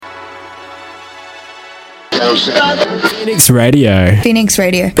Phoenix Radio. Phoenix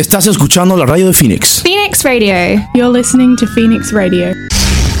Radio. Estás escuchando la radio de Phoenix. Phoenix Radio. You're listening to Phoenix Radio.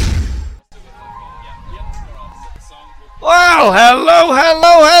 Well,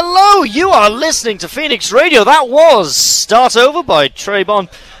 hello. You are listening to Phoenix Radio. That was Start Over by Trebon.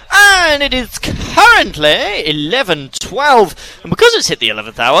 And it is currently 11:12. And because it's hit the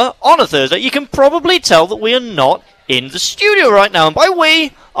 11th hour on a Thursday, you can probably tell that we are not in the studio right now. And by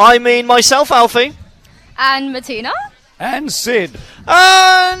we, I mean myself, Alfie. And Matina. And Syd.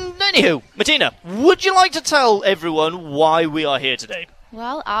 And anywho, Matina, would you like to tell everyone why we are here today?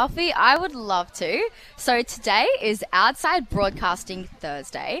 Well, Alfie, I would love to. So today is Outside Broadcasting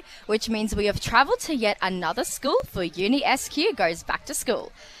Thursday, which means we have travelled to yet another school for UniSQ Goes Back to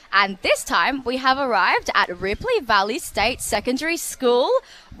School. And this time we have arrived at Ripley Valley State Secondary School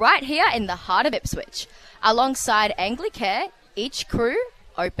right here in the heart of Ipswich. Alongside Anglicare, Each Crew,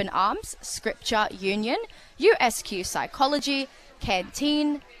 Open Arms, Scripture Union, USQ Psychology,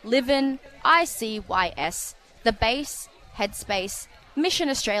 Canteen, Live-In, ICYS, The Base, Headspace, Mission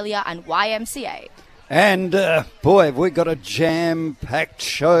Australia and YMCA. And, boy, have we got a jam-packed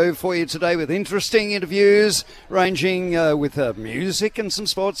show for you today with interesting interviews ranging with music and some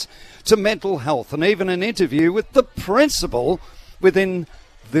sports to mental health and even an interview with the principal within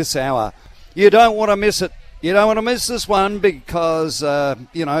this hour. You don't want to miss it. You don't want to miss this one because,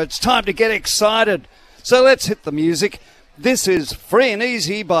 it's time to get excited. So let's hit the music. This is Free and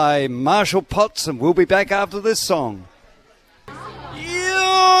Easy by Marshall Potts, and we'll be back after this song.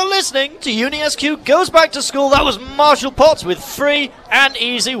 You're listening to UniSQ Goes Back to School. That was Marshall Potts with Free and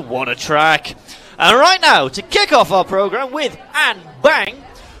Easy. What a track. And right now, to kick off our programme with And Bang,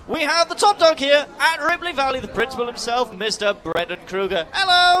 we have the top dog here at Ripley Valley, the principal himself, Mr. Brendan Kruger.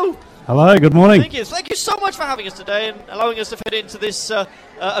 Hello. Hello, good morning. Thank you so much for having us today and allowing us to fit into this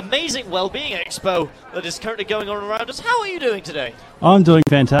amazing Wellbeing Expo that is currently going on around us. How are you doing today? I'm doing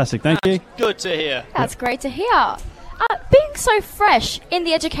fantastic, thank you. Good to hear. That's great to hear. Being so fresh in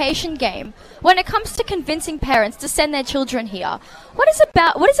the education game, when it comes to convincing parents to send their children here, what is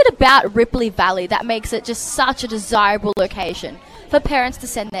it about Ripley Valley that makes it just such a desirable location for parents to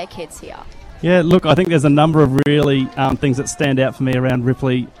send their kids here? Yeah, look, I think there's a number of really things that stand out for me around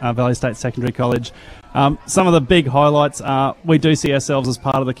Ripley Valley State Secondary College. Some of the big highlights are we do see ourselves as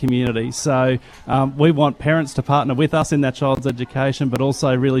part of the community. So we want parents to partner with us in their child's education, but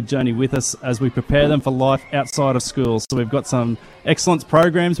also really journey with us as we prepare them for life outside of school. So we've got some excellent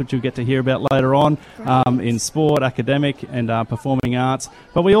programs, which you'll get to hear about later on, in sport, academic and performing arts.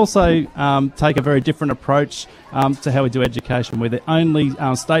 But we also take a very different approach to how we do education. We're the only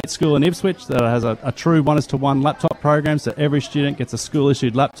state school in Ipswich that has a true one-to-one laptop program, so every student gets a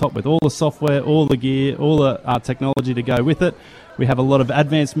school-issued laptop with all the software, all the gear, all the technology to go with it. We have a lot of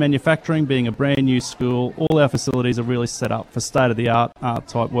advanced manufacturing, being a brand new school. All our facilities are really set up for state-of-the-art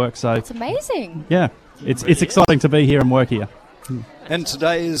type work. So it's amazing. Yeah, it's exciting to be here and work here. And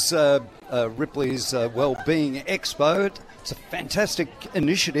today is Ripley's Wellbeing Expo. It's a fantastic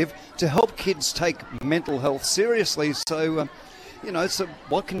initiative to help kids take mental health seriously. So, so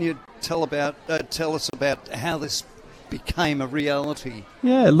what can you tell us about how this became a reality?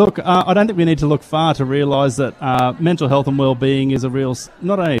 Yeah, look, I don't think we need to look far to realise that mental health and well-being is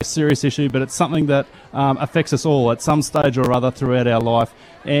not only a serious issue, but it's something that affects us all at some stage or other throughout our life.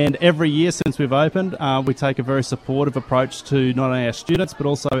 And every year since we've opened, we take a very supportive approach to not only our students, but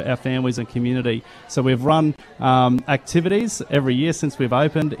also our families and community. So we've run activities every year since we've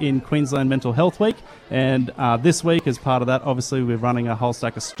opened in Queensland Mental Health Week. And this week, as part of that, obviously we're running a whole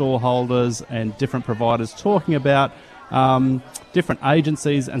stack of store holders and different providers talking about different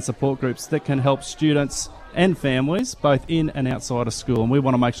agencies and support groups that can help students and families both in and outside of school. And we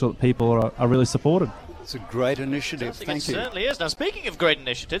want to make sure that people are really supported. It's a great initiative. Thank you. It certainly is. Now, speaking of great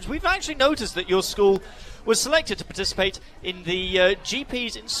initiatives, we've actually noticed that your school was selected to participate in the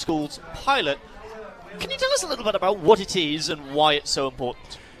GPs in Schools pilot. Can you tell us a little bit about what it is and why it's so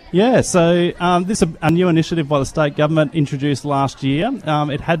important? Yeah, so this is a new initiative by the state government introduced last year.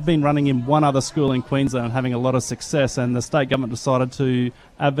 It had been running in one other school in Queensland and having a lot of success, and the state government decided to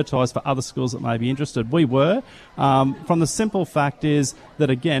advertise for other schools that may be interested. We were. From the simple fact is that,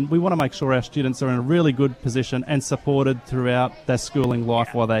 again, we want to make sure our students are in a really good position and supported throughout their schooling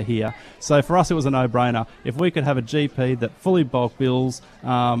life while they're here. So for us, it was a no-brainer. If we could have a GP that fully bulk bills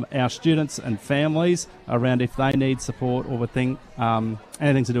our students and families around if they need support or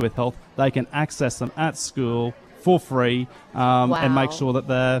anything to do with health, they can access them at school for free and make sure that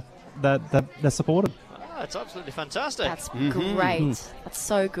they're supported. That's absolutely fantastic. That's great. That's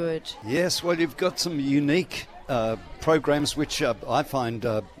so good. Yes, well, you've got some unique programs which I find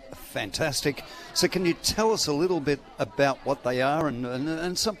fantastic. So can you tell us a little bit about what they are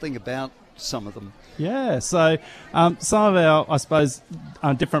and something about some of them? Yeah, so some of our, I suppose,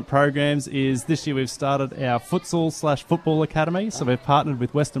 different programs is this year we've started our futsal/football academy. So we've partnered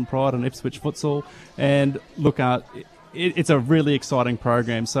with Western Pride and Ipswich Futsal, and look, it's a really exciting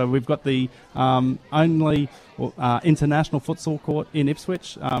program. So we've got the only international futsal court in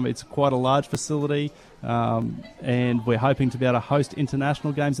Ipswich. It's quite a large facility, and we're hoping to be able to host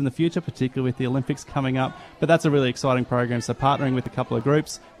international games in the future, particularly with the Olympics coming up. But that's a really exciting program. So partnering with a couple of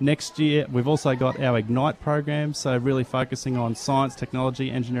groups. Next year, we've also got our Ignite program, so really focusing on science,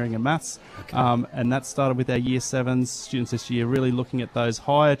 technology, engineering and maths. Okay. And that started with our Year 7s students this year, really looking at those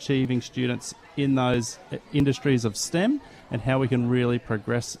high-achieving students in those industries of STEM and how we can really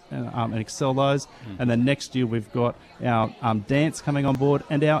progress and excel those. And then next year we've got our dance coming on board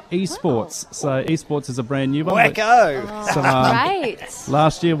and our esports. Wow. So esports is a brand new one. Wacko! So, Right.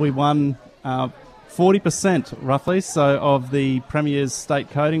 Last year we won 40% roughly of the Premier's State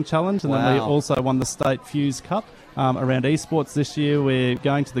Coding Challenge, and then we also won the State Fuse Cup. Around esports this year, we're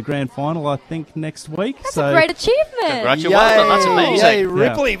going to the grand final, I think, next week. That's a great achievement. Congratulations, that's amazing. Yay,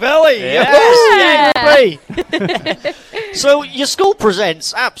 Ripley Valley. Yes, yay, Ripley. So your school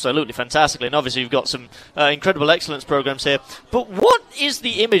presents absolutely fantastically, and obviously you've got some incredible excellence programs here. But what is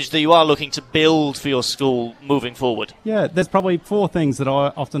the image that you are looking to build for your school moving forward? Yeah, there's probably 4 things that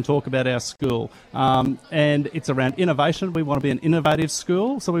I often talk about our school, and it's around innovation. We want to be an innovative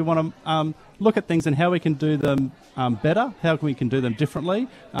school, so we want to look at things and how we can do them better, how we can do them differently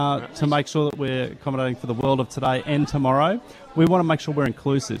to make sure that we're accommodating for the world of today and tomorrow. We want to make sure we're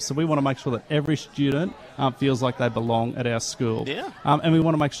inclusive, so we want to make sure that every student feels like they belong at our school. Yeah. And we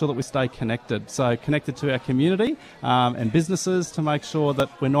want to make sure that we stay connected, so connected to our community and businesses to make sure that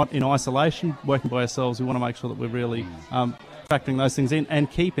we're not in isolation, working by ourselves. We want to make sure that we're really factoring those things in and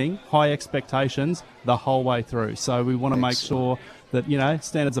keeping high expectations the whole way through. So we want to make sure that, you know,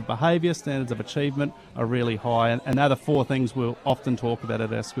 standards of behaviour, standards of achievement are really high. And they're the 4 things we'll often talk about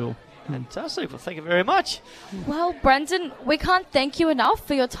at our school. Fantastic. Well, thank you very much. Well, Brendan, we can't thank you enough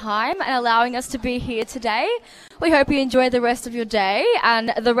for your time and allowing us to be here today. We hope you enjoy the rest of your day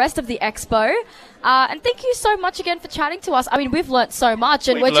and the rest of the expo. And thank you so much again for chatting to us. I mean, we've learnt so much,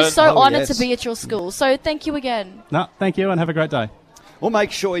 and we're just so honoured to be at your school. So thank you again. No, thank you, and have a great day. Well,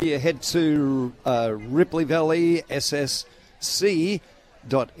 make sure you head to Ripley Valley ssc.eq.edu.au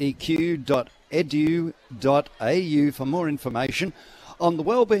for more information on the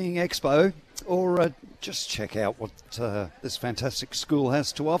Wellbeing Expo, or just check out what this fantastic school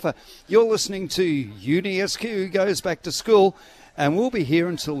has to offer. You're listening to UniSQ Goes Back to School, and we'll be here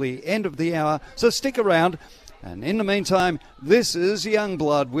until the end of the hour, so stick around. And in the meantime, this is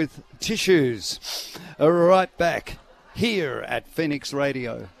Youngblood with Tissues. Right back here at Phoenix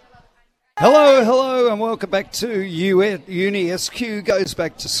Radio. Hello, and welcome back to UniSQ Goes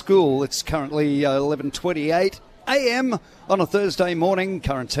Back to School. It's currently 11:28 a.m. on a Thursday morning,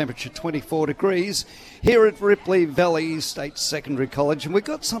 current temperature 24 degrees, here at Ripley Valley State Secondary College. And we've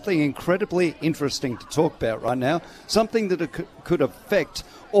got something incredibly interesting to talk about right now, something that could affect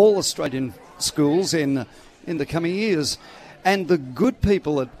all Australian schools in the coming years. And the good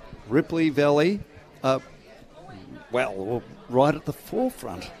people at Ripley Valley right at the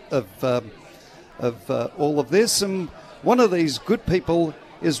forefront of all of this. And one of these good people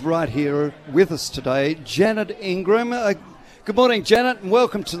is right here with us today, Janet Ingram. Good morning, Janet, and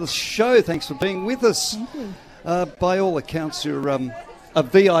welcome to the show. Thanks for being with us. Thank you. By all accounts, you're a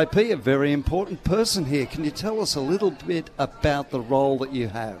VIP, a very important person here. Can you tell us a little bit about the role that you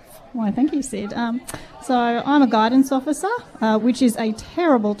have? Why, thank you, Syd. So I'm a guidance officer, which is a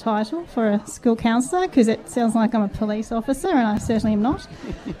terrible title for a school counsellor because it sounds like I'm a police officer, and I certainly am not.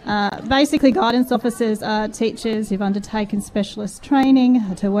 Basically, guidance officers are teachers who've undertaken specialist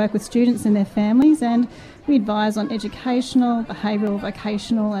training to work with students and their families, and we advise on educational, behavioural,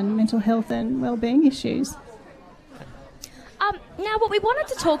 vocational and mental health and wellbeing issues. Now, what we wanted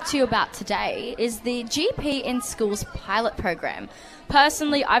to talk to you about today is the GP in Schools pilot program.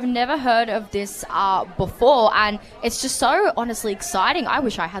 Personally, I've never heard of this before, and it's just so honestly exciting. I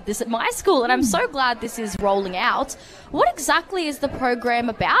wish I had this at my school, and I'm so glad this is rolling out. What exactly is the program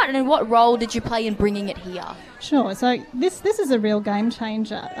about, and what role did you play in bringing it here? Sure. So this is a real game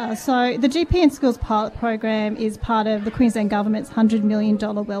changer. So the GP in Schools pilot program is part of the Queensland Government's $100 million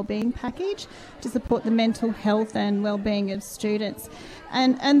wellbeing package to support the mental health and wellbeing of students.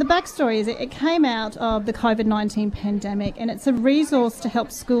 And the backstory is it came out of the COVID-19 pandemic, and it's a resource to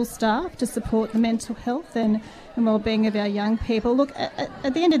help school staff to support the mental health and wellbeing of our young people. Look,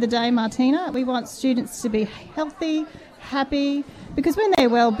 at the end of the day, Martina, we want students to be healthy, happy, because when their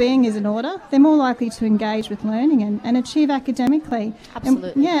well-being is in order, they're more likely to engage with learning and achieve academically.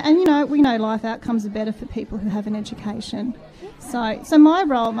 Absolutely. And we know life outcomes are better for people who have an education. So my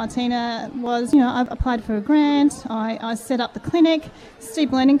role at Matina was, I applied for a grant, I set up the clinic,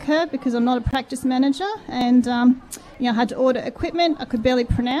 steep learning curve because I'm not a practice manager, and I had to order equipment I could barely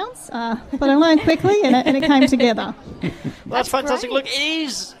pronounce, but I learned quickly and it came together. Well, that's fantastic. great. Look, it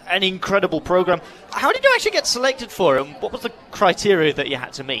is an incredible program. How did you actually get selected for it, and what was the criteria that you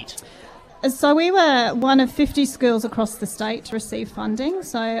had to meet? So we were one of 50 schools across the state to receive funding.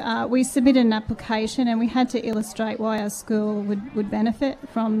 So we submitted an application and we had to illustrate why our school would benefit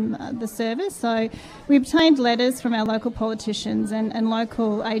from the service. So we obtained letters from our local politicians and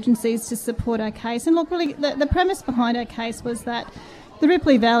local agencies to support our case. And look, really, the premise behind our case was that the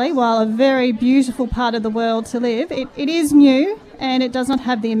Ripley Valley, while a very beautiful part of the world to live, it is new and it does not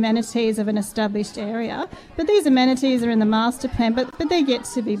have the amenities of an established area. But these amenities are in the master plan, but they're yet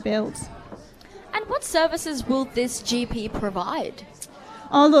to be built. And what services will this GP provide?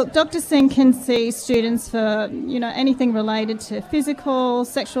 Oh, look, Dr. Singh can see students for, anything related to physical,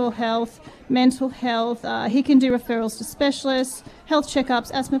 sexual health, mental health. He can do referrals to specialists, health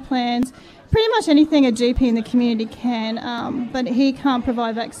checkups, asthma plans, pretty much anything a GP in the community can, but he can't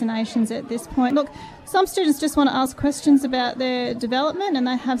provide vaccinations at this point. Look, some students just want to ask questions about their development and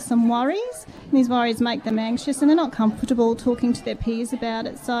they have some worries. And these worries make them anxious and they're not comfortable talking to their peers about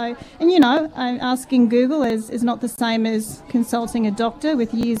it. So, asking Google is not the same as consulting a doctor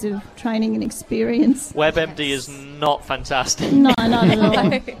with years of training and experience. WebMD is not fantastic. No, not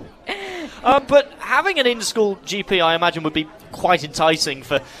at all. But having an in-school GP, I imagine, would be quite enticing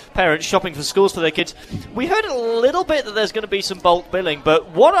for parents shopping for schools for their kids. We heard a little bit that there's going to be some bulk billing,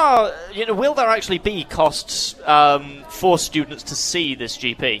 but will there actually be costs for students to see this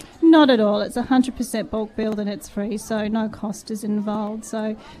GP? Not at all. It's 100% bulk billed and it's free, so no cost is involved.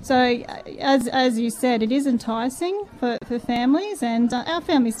 So as you said, it is enticing for families, and our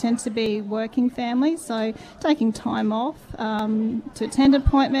families tend to be working families, so taking time off to attend an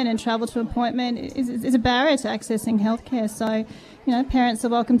appointment and travel to an appointment is a barrier to accessing healthcare. So, parents are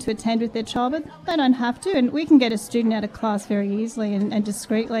welcome to attend with their child, but they don't have to, and we can get a student out of class very easily and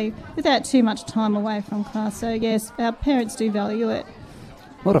discreetly without too much time away from class. So, yes, our parents do value it.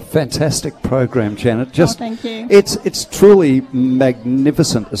 What a fantastic program, Janet. Thank you. It's truly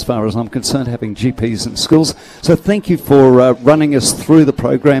magnificent as far as I'm concerned, having GPs in schools. So thank you for running us through the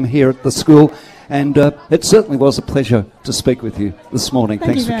program here at the school. And it certainly was a pleasure to speak with you this morning.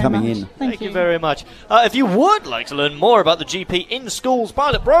 Thanks for coming in. Thank you very much. If you would like to learn more about the GP in Schools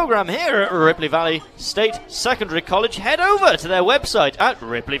pilot program here at Ripley Valley State Secondary College, head over to their website at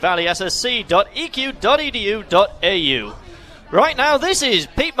ripleyvalleyssc.eq.edu.au. Right now, this is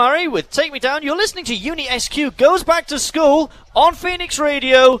Pete Murray with Take Me Down. You're listening to UniSQ Goes Back to School on Phoenix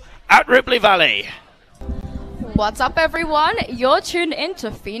Radio at Ripley Valley. What's up, everyone? You're tuned in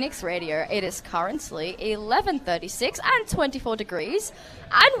to Phoenix Radio. It is currently 11:36 and 24 degrees,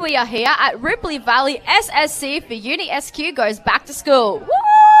 and we are here at Ripley Valley SSC for UniSQ Goes Back to School. Woo!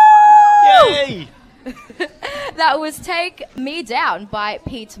 Yay! That was Take Me Down by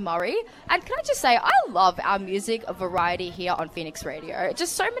Pete Murray. And can I just say, I love our music variety here on Phoenix Radio.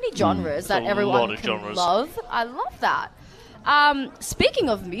 Just so many genres that everyone can love. I love that. Speaking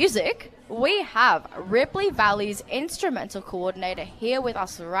of music, we have Ripley Valley's instrumental coordinator here with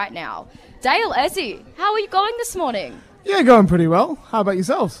us right now. Dale Ezzy, how are you going this morning? Yeah, going pretty well. How about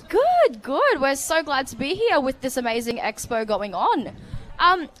yourselves? Good. We're so glad to be here with this amazing expo going on.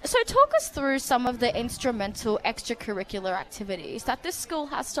 So talk us through some of the instrumental extracurricular activities that this school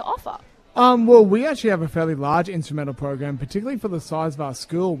has to offer. Well, we actually have a fairly large instrumental program, particularly for the size of our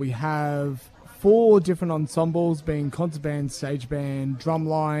school. We have 4 different ensembles, being concert band, stage band,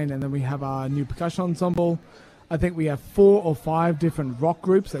 drumline, and then we have our new percussion ensemble. I think we have 4 or 5 different rock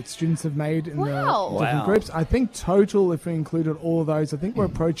groups that students have made in the different groups. I think total, if we included all of those, I think we're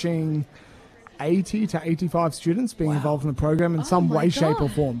approaching 80 to 85 students being involved in the program in some way, shape or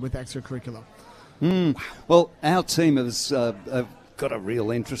form with extracurricular. Well, our team has got a real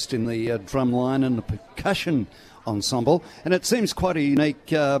interest in the drumline and the percussion ensemble, and it seems quite a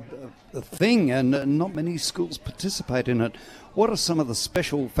unique thing, and not many schools participate in it. What are some of the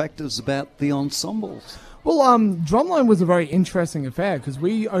special factors about the ensembles? Well, drumline was a very interesting affair because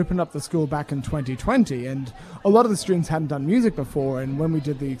we opened up the school back in 2020, and a lot of the students hadn't done music before, and when we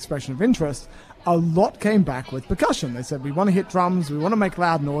did the expression of interest, a lot came back with percussion. They said, we want to hit drums, we want to make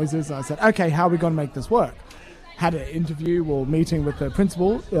loud noises. And I said, okay, how are we going to make this work? Had an interview or meeting with the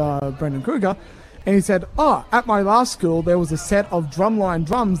principal, Brendan Kruger, and he said, at my last school, there was a set of drumline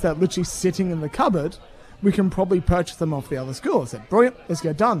drums that literally sitting in the cupboard we can probably purchase them off the other school. I said, brilliant, let's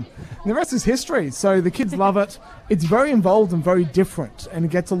get done. And the rest is history. So the kids love it. It's very involved and very different, and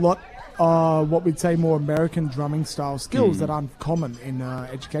it gets a lot what we'd say more American drumming style skills that aren't common in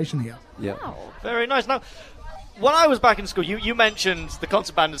education here. Yeah. Wow. Very nice. Now, when I was back in school, you mentioned the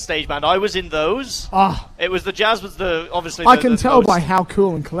concert band and stage band. I was in those. It was the jazz was obviously. I can tell most... by how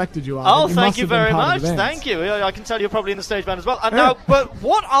cool and collected you are. Oh, you thank you very much. Thank Thank you. I can tell you're probably in the stage band as well. And now, but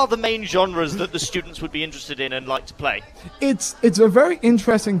what are the main genres that the students would be interested in and like to play? It's a very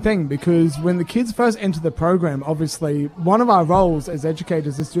interesting thing, because when the kids first enter the program, obviously one of our roles as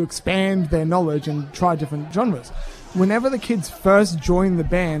educators is to expand their knowledge and try different genres. Whenever the kids first join the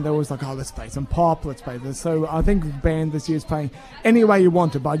band, they're always like, oh, let's play some pop, let's play this. So I think the band this year is playing Any Way You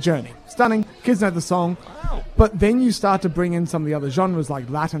Want It by Journey. Stunning. Kids know the song. Wow. But then you start to bring in some of the other genres like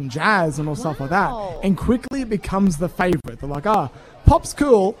Latin jazz and all stuff like that. And quickly it becomes the favorite. They're like, pop's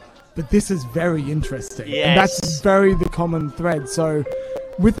cool, but this is very interesting. Yes. And that's very the common thread. So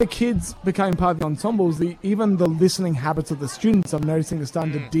with the kids becoming part of the ensembles, even the listening habits of the students, I'm noticing they're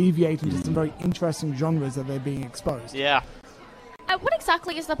starting to deviate into some very interesting genres that they're being exposed. Yeah. What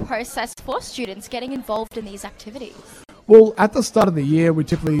exactly is the process for students getting involved in these activities? Well, at the start of the year, we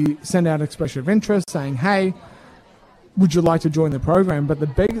typically send out an expression of interest saying, hey, would you like to join the program? But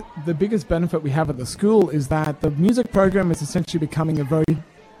the biggest benefit we have at the school is that the music program is essentially becoming a very,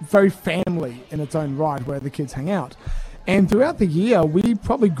 very family in its own right, where the kids hang out. And throughout the year, we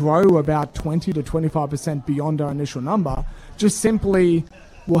probably grow about 20 to 25% beyond our initial number. Just simply,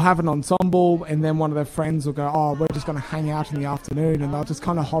 we'll have an ensemble, and then one of their friends will go, oh, we're just going to hang out in the afternoon, and they'll just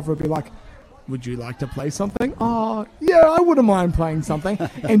kind of hover and be like, would you like to play something? Oh, yeah, I wouldn't mind playing something.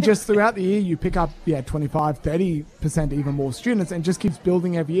 And just throughout the year, you pick up, 25, 30% even more students, and it just keeps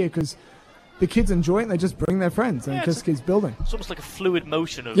building every year, because the kids enjoy it and they just bring their friends, and it just keeps building. It's almost like a fluid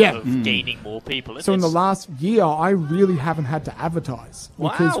motion of gaining more people. So in the last year, I really haven't had to advertise,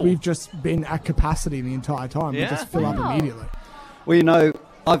 because we've just been at capacity the entire time. We just fill up immediately. Well,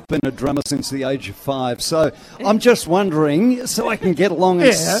 I've been a drummer since the age of 5, so I'm just wondering, so I can get along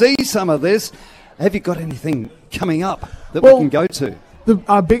and see some of this, have you got anything coming up that we can go to?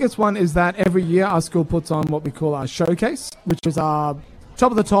 Our biggest one is that every year our school puts on what we call our showcase, which is our top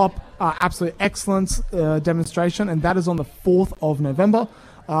of the top, absolute excellence demonstration, and that is on the 4th of November.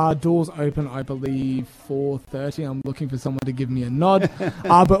 Doors open, I believe, 4:30. I'm looking for someone to give me a nod.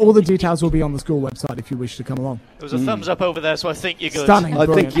 But all the details will be on the school website if you wish to come along. There was a thumbs up over there, so I think you're good. Stunning. I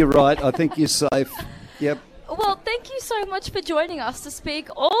Brilliant. think you're right. I think you're safe. Yep. Well, thank you so much for joining us to speak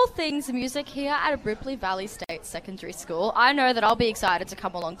all things music here at Ripley Valley State Secondary School. I know that I'll be excited to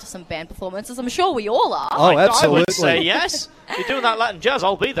come along to some band performances. I'm sure we all are. Oh, absolutely. I would say yes. If you're doing that Latin jazz,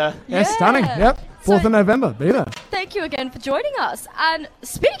 I'll be there. Yeah, stunning. Yep. 4th of November. Be there. Thank you again for joining us. And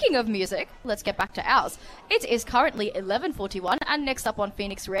speaking of music, let's get back to ours. It is currently 11:41, and next up on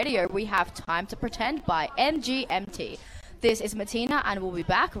Phoenix Radio, we have Time to Pretend by MGMT. This is Matina, and we'll be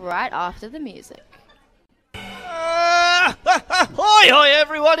back right after the music. Hoi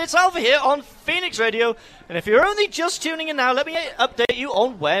everyone, it's Alfie here on Phoenix Radio, and if you're only just tuning in now, let me update you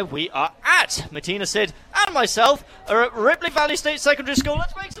on where we are at. Matina, Syd and myself are at Ripley Valley State Secondary School.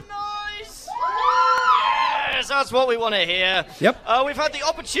 Let's make some noise! Yes, that's what we want to hear. Yep. We've had the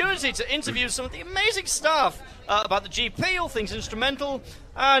opportunity to interview some of the amazing staff about the GP, all things instrumental,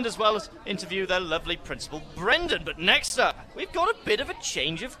 and as well as interview their lovely principal, Brendan. But next up, we've got a bit of a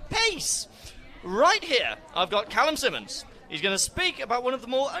change of pace. Right here, I've got Callum Simmons. He's going to speak about one of the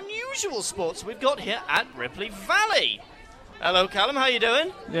more unusual sports we've got here at Ripley Valley. Hello, Callum. How you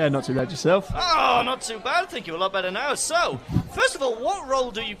doing? Yeah, not too bad. Yourself? Oh, not too bad. Thank you. A lot better now. So, first of all, what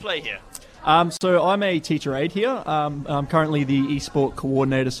role do you play here? So I'm a teacher aide here. I'm currently the eSport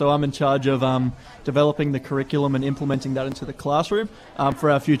coordinator, so I'm in charge of developing the curriculum and implementing that into the classroom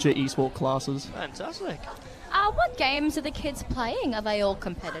for our future eSport classes. Fantastic. What games are the kids playing? Are they all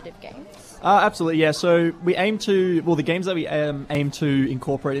competitive games? Absolutely, yeah. So we aim to, the games that we aim to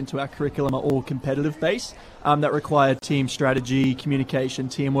incorporate into our curriculum are all competitive based, that require team strategy, communication,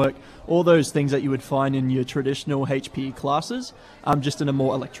 teamwork, all those things that you would find in your traditional HPE classes, just in a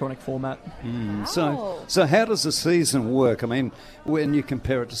more electronic format. Wow. So how does the season work? I mean, when you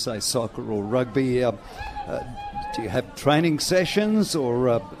compare it to, say, soccer or rugby, do you have training sessions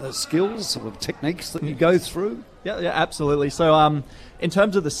or skills or techniques that you go through? Yeah, absolutely. So in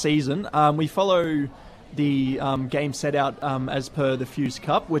terms of the season, we follow the game set out as per the Fuse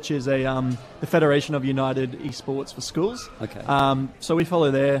Cup, which is the Federation of United Esports for Schools. Okay. So we follow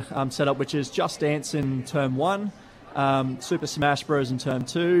their setup, which is Just Dance in Term 1, Super Smash Bros. In Term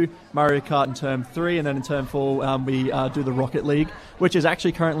 2, Mario Kart in Term 3, and then in Term 4 we do the Rocket League, which is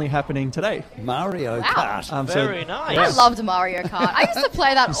actually currently happening today. Mario Kart. Very nice. I loved Mario Kart. I used to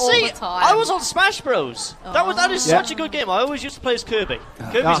play that all the time. I was on Smash Bros. That is such a good game. I always used to play as Kirby.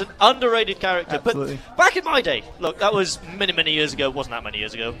 Kirby's an underrated character. Absolutely. But back in my day, look, that was many, many years ago. Wasn't that many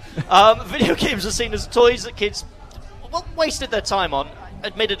years ago. Video games were seen as toys that kids wasted their time on.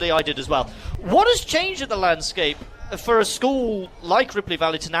 Admittedly, I did as well. What has changed in the landscape for a school like Ripley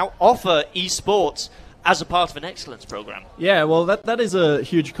Valley to now offer esports as a part of an excellence program? Yeah, well, that is a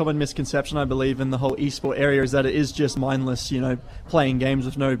huge common misconception, I believe, in the whole esport area, is that it is just mindless, playing games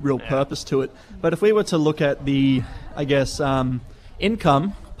with no real purpose to it. But if we were to look at the,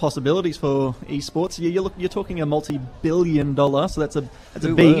 income possibilities for esports, you're talking a multi-billion-dollar, so that's a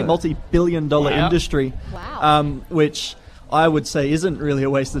big multi-billion-dollar industry, which I would say isn't really a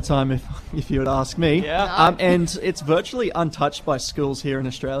waste of time if you would ask me. Yeah. And it's virtually untouched by schools here in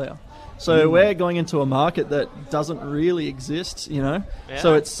Australia. So we're going into a market that doesn't really exist, Yeah.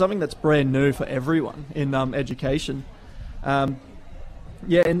 So it's something that's brand new for everyone in education.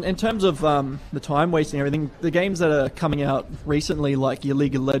 In terms of the time wasting and everything, the games that are coming out recently, like your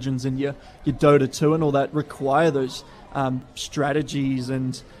League of Legends and your Dota 2 and all that, require those strategies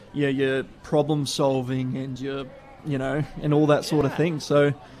and your problem solving and your and all that sort of thing.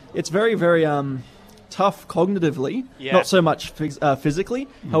 So it's very, very tough cognitively, not so much physically.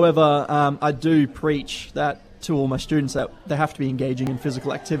 However, I do preach that to all my students that they have to be engaging in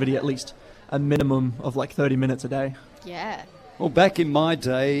physical activity at least a minimum of 30 minutes a day. Yeah. Well, back in my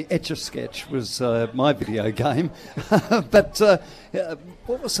day, Etch-a-Sketch was my video game. But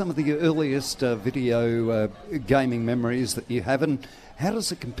what were some of the earliest video gaming memories that you have, and how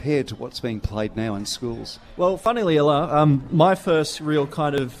does it compare to what's being played now in schools? Well, funnily enough, my first real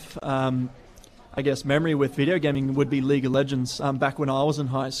kind of, memory with video gaming would be League of Legends back when I was in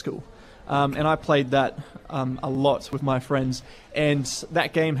high school. And I played that a lot with my friends. And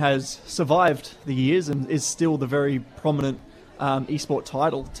that game has survived the years and is still the very prominent esport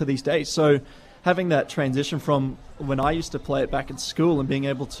title to these days. So having that transition from when I used to play it back in school and being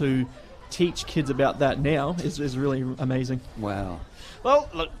able to teach kids about that now is really amazing. Wow. Well,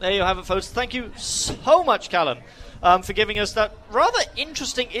 look, there you have it, folks. Thank you so much, Callum, for giving us that rather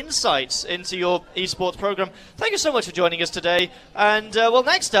interesting insights into your esports program. Thank you so much for joining us today. And,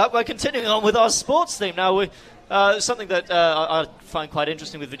 next up, we're continuing on with our sports theme. Now, something that I find quite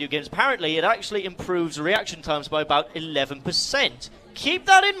interesting with video games. Apparently, it actually improves reaction times by about 11%. Keep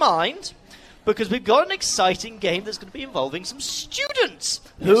that in mind, because we've got an exciting game that's going to be involving some students.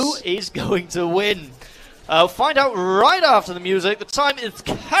 Yes. Who is going to win? I'll find out right after the music. The time is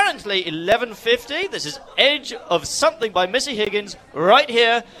currently 11:50. This is Edge of Something by Missy Higgins right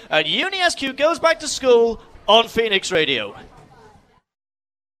here. And UniSQ goes back to school on Phoenix Radio.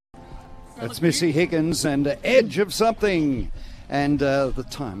 That's Missy Higgins and Edge of Something. And the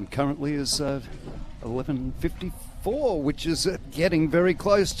time currently is 11:54, which is getting very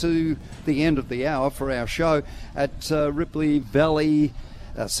close to the end of the hour for our show at Ripley Valley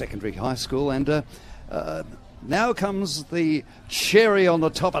Secondary High School. And now comes the cherry on the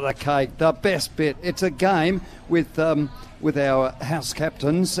top of the cake, the best bit. It's a game with our house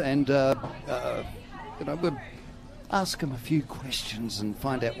captains, and we'll ask them a few questions and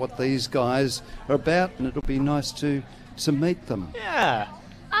find out what these guys are about, and it'll be nice to meet them. Yeah.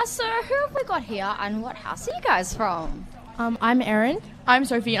 So who have we got here, and what house are you guys from? I'm Erin. I'm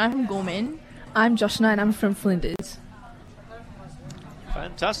Sophie, and I'm from Gorman. I'm Joshna, and I'm from Flinders.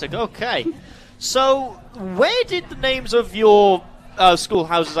 Fantastic. Okay. So, where did the names of your school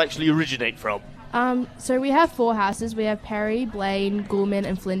houses actually originate from? So we have 4 houses. We have Perry, Blaine, Gorman,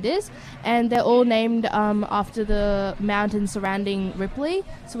 and Flinders, and they're all named after the mountains surrounding Ripley.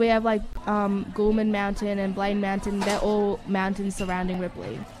 So we have Gorman Mountain and Blaine Mountain. They're all mountains surrounding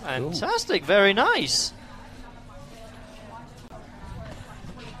Ripley. Fantastic. Very nice.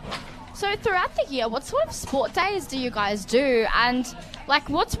 So throughout the year, what sort of sport days do you guys do? And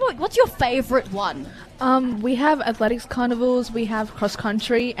what's your favourite one? We have athletics carnivals, we have cross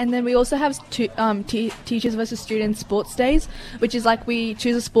country, and then we also have teachers versus students sports days, which is we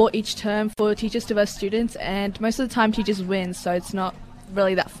choose a sport each term for teachers to versus students, and most of the time teachers win, so it's not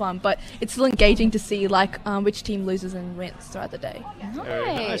really that fun, but it's still engaging to see which team loses and wins throughout the day. Nice.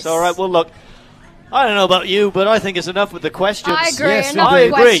 Very nice. All right. Well, look. I don't know about you, but I think it's enough with the questions. I agree. Yes, enough I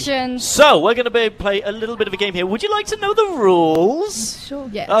agree. questions. So, we're going to play a little bit of a game here. Would you like to know the rules? Sure.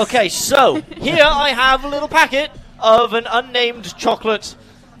 Yes. Okay, so here I have a little packet of an unnamed chocolate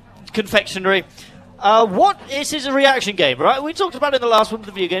confectionery. This is a reaction game, right? We talked about it in the last one of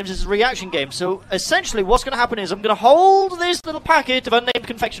the video games. It's a reaction game. So essentially what's going to happen is I'm going to hold this little packet of unnamed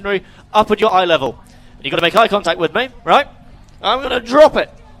confectionery up at your eye level. And you've got to make eye contact with me, right? I'm going to drop it.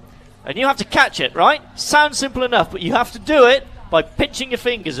 And you have to catch it, right? Sounds simple enough, but you have to do it by pinching your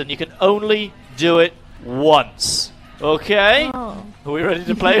fingers, and you can only do it once. Okay? Oh. Are we ready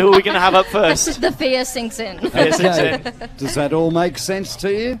to play? Who are we going to have up first? The fear sinks in. Fear sinks in. Does that all make sense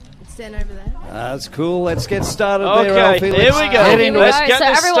to you? Stand over there. That's cool. Let's get started Okay, there, Alfie. here we go. Let's get so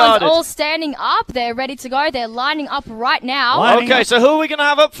this everyone's started. all standing up. They're ready to go. They're lining up right now. Okay, so who are we going to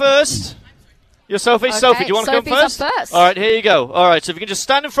have up first? You're Sophie. Okay, Sophie, do you want to come Sophie's first? up first. All right, here you go. All right, so if you can just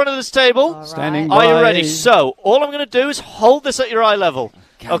stand in front of this table. All Standing right. Are you by. ready? So, all I'm going to do is hold this at your eye level.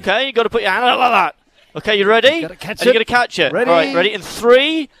 Okay, you got to put your hand out like that. Okay, you ready? Gotta catch and you're it. going to catch it. Ready? All right, ready? In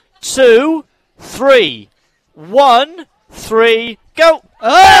 3, 2, 3. 1, 3, go.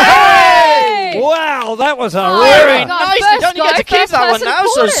 Hey! Wow, that was a Very ripper. God, nice. You first don't go, get to keep first that one person now.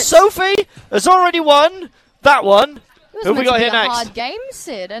 So, caught it. Sophie has already won that one. It was Who have we meant to got be here a next? hard game,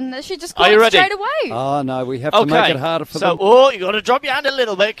 Sid, and she just Are caught you it ready? straight away. Oh, no, we have to make it harder for them. Oh, you got to drop your hand a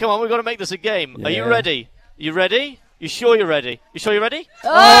little bit. Come on, we've got to make this a game. Are you Yeah. ready? You ready? You sure you're ready? You sure you're ready?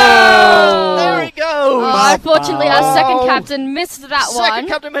 Oh! There it goes. Oh, unfortunately, our second captain missed that Second one.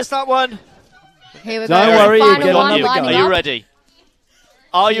 captain missed that one. Here we Don't go. worry, you Final get one another lining Are you up. ready?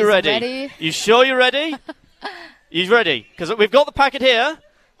 Are you He's ready? ready. You sure you're ready? You ready? Because we've got the packet here,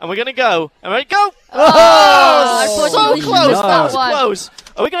 and we're going to go. And ready? Go! Oh, so unfortunately, she close. missed That was that one. close.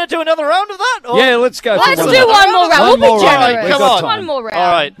 Are we going to do another round of that? Or? Yeah, let's go. Let's for do one more round. One We'll more be round. generous. We've Come got on. time. One more round.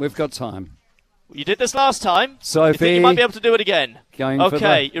 All right. We've got time. You did this last time. Sophie. You think you might be able to do it again? Going okay, for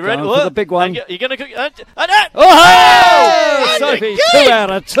the, you ready? going for the big one. You're going to... Oh, hey! And Sophie, again. 2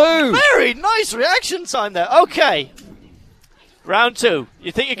 out of 2. Very nice reaction time there. Okay. Round 2.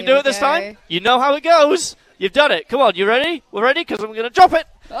 You think you can Here do we it this go. time? You know how it goes. You've done it. Come on, you ready? We're ready because I'm going to drop it.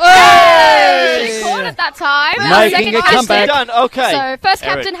 She caught it that time. Our Making second a captain. comeback. Done. Okay. So first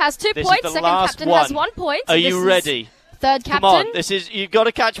Eric, captain has 2 this is points. the Second last captain one. has 1 point. Are This you is ready? Third Come captain. on. You've got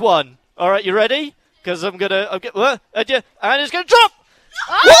to catch one. All right, you ready? Because I'm going to... and it's going to drop.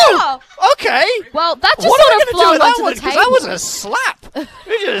 Oh! Whoa! Okay. Well, that just What are sort we of going to do flung with that onto one? the Because table. that was a slap.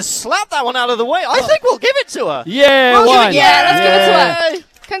 We just slapped that one out of the way. I think we'll give it to her. Yeah, We'll give why it- Yeah, let's give it to her. Yay.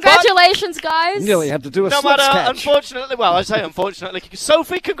 Congratulations, guys. Nearly had to do a No slips matter, catch. unfortunately, well, I say unfortunately,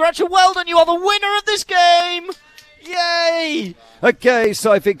 Sophie, congratulations, well done, you are the winner of this game! Yay! Okay,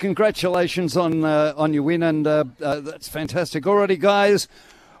 Sophie, congratulations on your win, and that's fantastic. Alrighty, guys,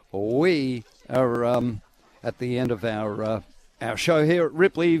 we are at the end of our show here at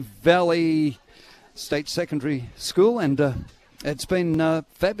Ripley Valley State Secondary School, and it's been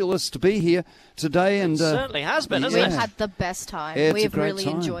fabulous to be here today. And Certainly has been, hasn't We've it? had the best time. it's a We've great really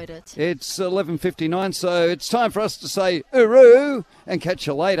time. enjoyed it. It's 11:59, so it's time for us to say hooroo and catch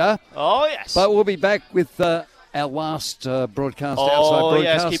you later. Oh, yes. But we'll be back with our last broadcast, outside Oh,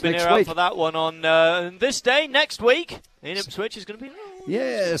 yes, broadcast keep an next ear out week. for that one on this day, next week. In Ipswich is going to be...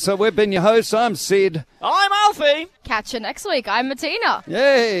 Yeah, so we've been your hosts. I'm Syd. I'm Alfie. Catch you next week. I'm Matina.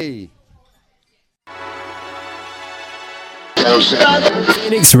 Yay!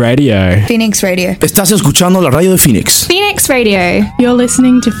 Phoenix Radio. Phoenix Radio. Estás escuchando la radio de Phoenix. Phoenix Radio. You're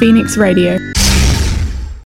listening to Phoenix Radio.